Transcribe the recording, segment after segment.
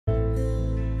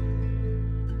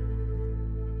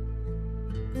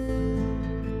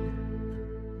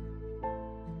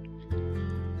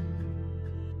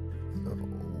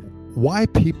Why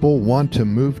people want to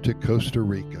move to Costa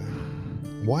Rica.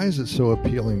 Why is it so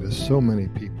appealing to so many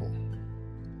people?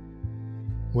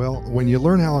 Well, when you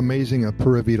learn how amazing a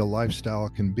Pura Vida lifestyle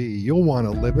can be, you'll want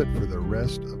to live it for the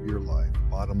rest of your life,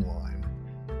 bottom line.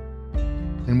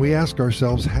 And we ask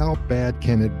ourselves, how bad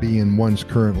can it be in one's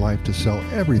current life to sell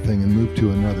everything and move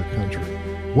to another country?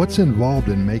 What's involved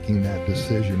in making that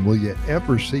decision? Will you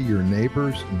ever see your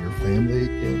neighbors and your family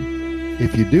again?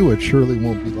 If you do, it surely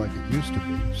won't be like it used to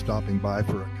be, stopping by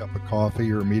for a cup of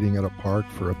coffee or meeting at a park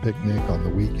for a picnic on the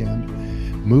weekend.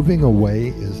 Moving away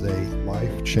is a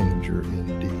life changer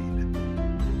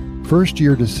indeed.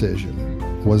 First-year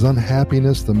decision. Was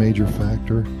unhappiness the major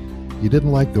factor? You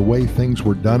didn't like the way things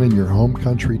were done in your home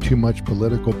country, too much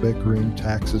political bickering,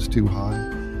 taxes too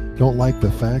high? Don't like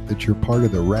the fact that you're part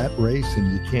of the rat race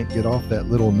and you can't get off that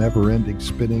little never-ending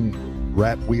spinning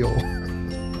rat wheel?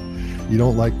 You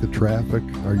don't like the traffic?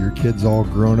 Are your kids all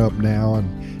grown up now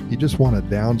and you just want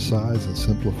to downsize and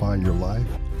simplify your life?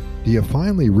 Do you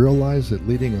finally realize that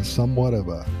leading a somewhat of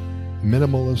a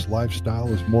minimalist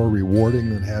lifestyle is more rewarding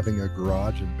than having a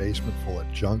garage and basement full of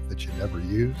junk that you never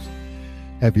use?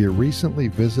 Have you recently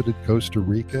visited Costa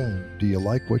Rica and do you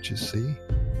like what you see?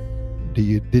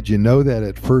 Did you know that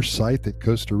at first sight that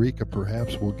Costa Rica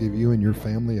perhaps will give you and your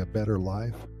family a better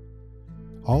life?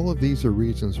 All of these are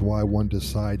reasons why one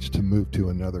decides to move to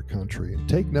another country. And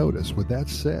take notice, with that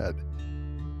said,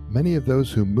 many of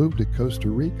those who move to Costa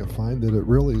Rica find that it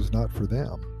really is not for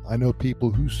them. I know people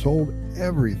who sold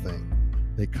everything.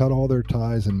 They cut all their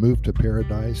ties and moved to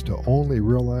paradise to only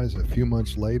realize a few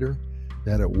months later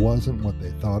that it wasn't what they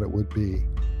thought it would be.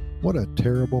 What a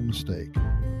terrible mistake.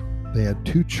 They had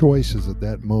two choices at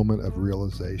that moment of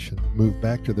realization: move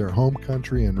back to their home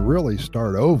country and really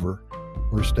start over,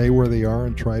 or stay where they are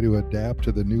and try to adapt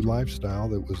to the new lifestyle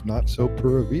that was not so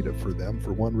Pura Vida for them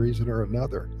for one reason or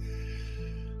another.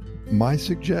 My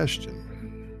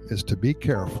suggestion is to be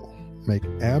careful. Make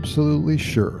absolutely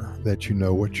sure that you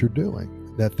know what you're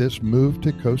doing, that this move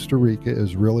to Costa Rica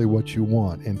is really what you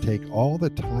want, and take all the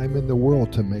time in the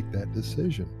world to make that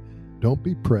decision. Don't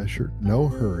be pressured, no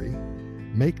hurry.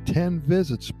 Make 10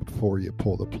 visits before you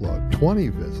pull the plug, 20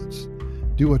 visits.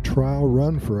 Do a trial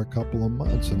run for a couple of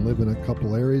months and live in a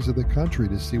couple areas of the country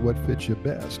to see what fits you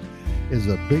best. Is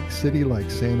a big city like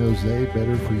San Jose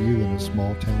better for you than a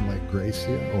small town like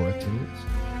Gracia or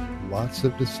Atenas? Lots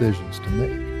of decisions to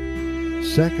make.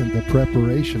 Second, the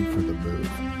preparation for the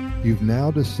move. You've now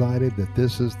decided that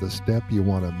this is the step you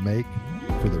want to make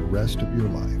for the rest of your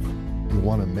life. You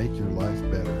want to make your life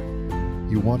better.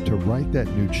 You want to write that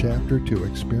new chapter, to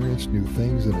experience new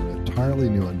things in an entirely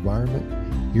new environment.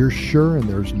 You're sure, and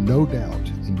there's no doubt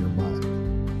in your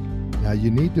mind. Now you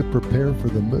need to prepare for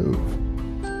the move.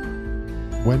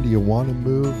 When do you want to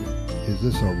move? Is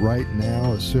this a right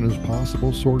now, as soon as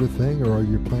possible sort of thing, or are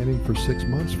you planning for 6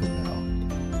 months from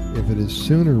now? If it is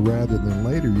sooner rather than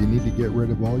later, you need to get rid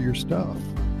of all your stuff.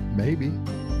 Maybe.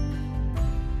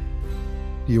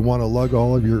 Do you want to lug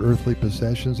all of your earthly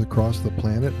possessions across the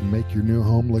planet and make your new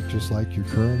home look just like your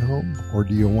current home? Or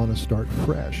do you want to start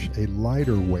fresh, a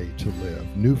lighter way to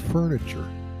live, new furniture?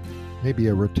 Maybe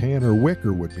a rattan or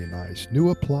wicker would be nice, new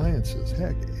appliances.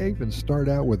 Heck, even start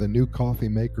out with a new coffee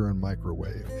maker and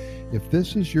microwave. If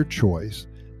this is your choice,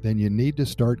 then you need to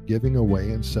start giving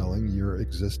away and selling your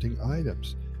existing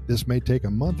items. This may take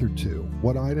a month or two.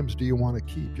 What items do you want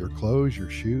to keep? Your clothes, your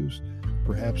shoes?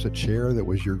 Perhaps a chair that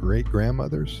was your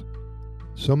great-grandmother's?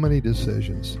 So many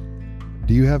decisions.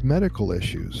 Do you have medical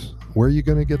issues? Where are you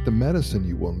going to get the medicine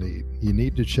you will need? You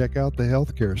need to check out the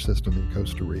healthcare system in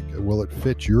Costa Rica. Will it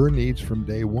fit your needs from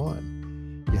day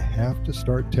one? You have to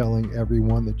start telling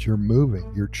everyone that you're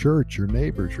moving, your church, your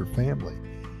neighbors, your family.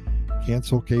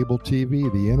 Cancel cable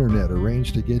TV, the internet,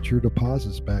 arrange to get your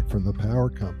deposits back from the power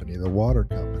company, the water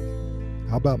company.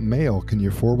 How about mail? Can you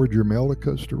forward your mail to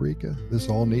Costa Rica? This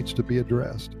all needs to be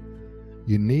addressed.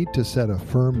 You need to set a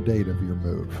firm date of your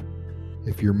move.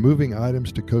 If you're moving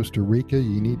items to Costa Rica,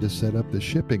 you need to set up the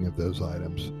shipping of those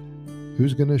items.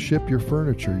 Who's going to ship your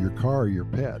furniture, your car, your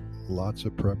pet? Lots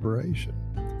of preparation.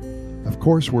 Of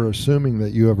course, we're assuming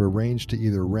that you have arranged to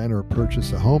either rent or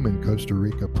purchase a home in Costa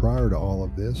Rica prior to all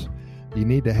of this. You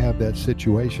need to have that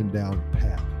situation down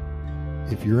pat.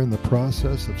 If you're in the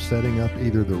process of setting up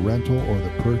either the rental or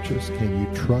the purchase, can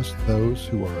you trust those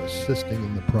who are assisting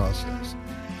in the process?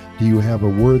 Do you have a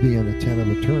worthy and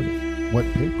attentive attorney? What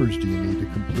papers do you need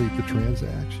to complete the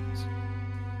transactions?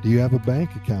 Do you have a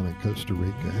bank account in Costa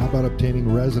Rica? How about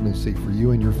obtaining residency for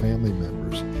you and your family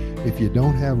members? If you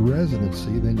don't have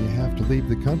residency, then you have to leave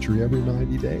the country every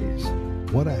 90 days.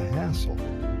 What a hassle,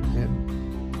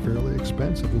 and fairly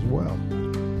expensive as well.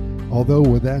 Although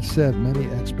with that said, many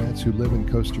expats who live in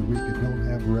Costa Rica don't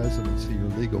have residency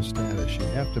or legal status. You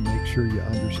have to make sure you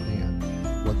understand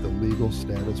what the legal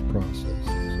status process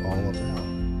is all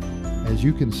about. As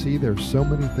you can see, there's so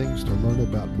many things to learn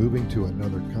about moving to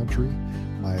another country.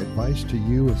 My advice to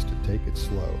you is to take it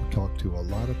slow. Talk to a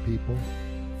lot of people.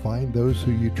 Find those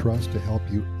who you trust to help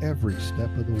you every step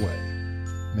of the way.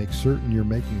 Make certain you're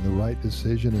making the right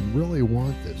decision and really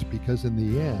want this, because in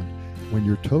the end, when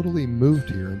you're totally moved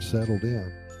here and settled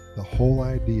in, the whole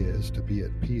idea is to be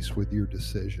at peace with your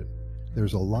decision.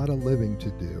 There's a lot of living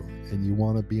to do, and you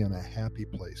want to be in a happy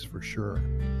place for sure.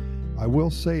 I will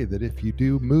say that if you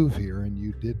do move here and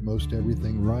you did most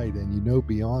everything right, and you know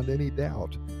beyond any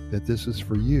doubt that this is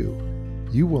for you,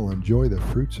 you will enjoy the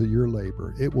fruits of your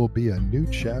labor. It will be a new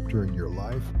chapter in your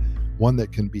life, one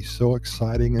that can be so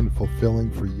exciting and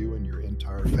fulfilling for you and your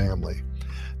entire family.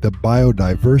 The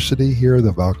biodiversity here,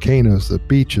 the volcanoes, the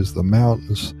beaches, the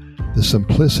mountains, the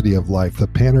simplicity of life, the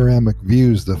panoramic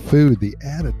views, the food, the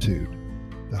attitude,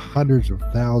 the hundreds of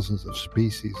thousands of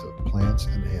species of plants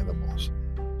and animals,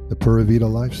 the Pura Vida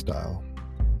lifestyle.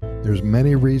 There's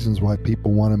many reasons why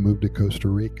people want to move to Costa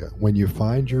Rica. When you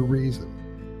find your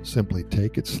reason, simply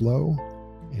take it slow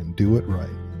and do it right.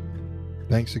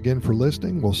 Thanks again for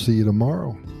listening. We'll see you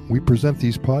tomorrow. We present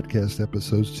these podcast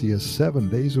episodes to you 7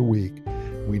 days a week.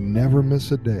 We never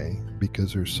miss a day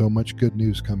because there's so much good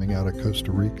news coming out of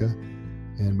Costa Rica,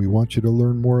 and we want you to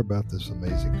learn more about this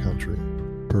amazing country.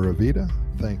 Pura Vida,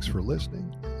 thanks for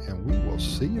listening, and we will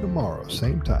see you tomorrow,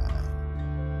 same time.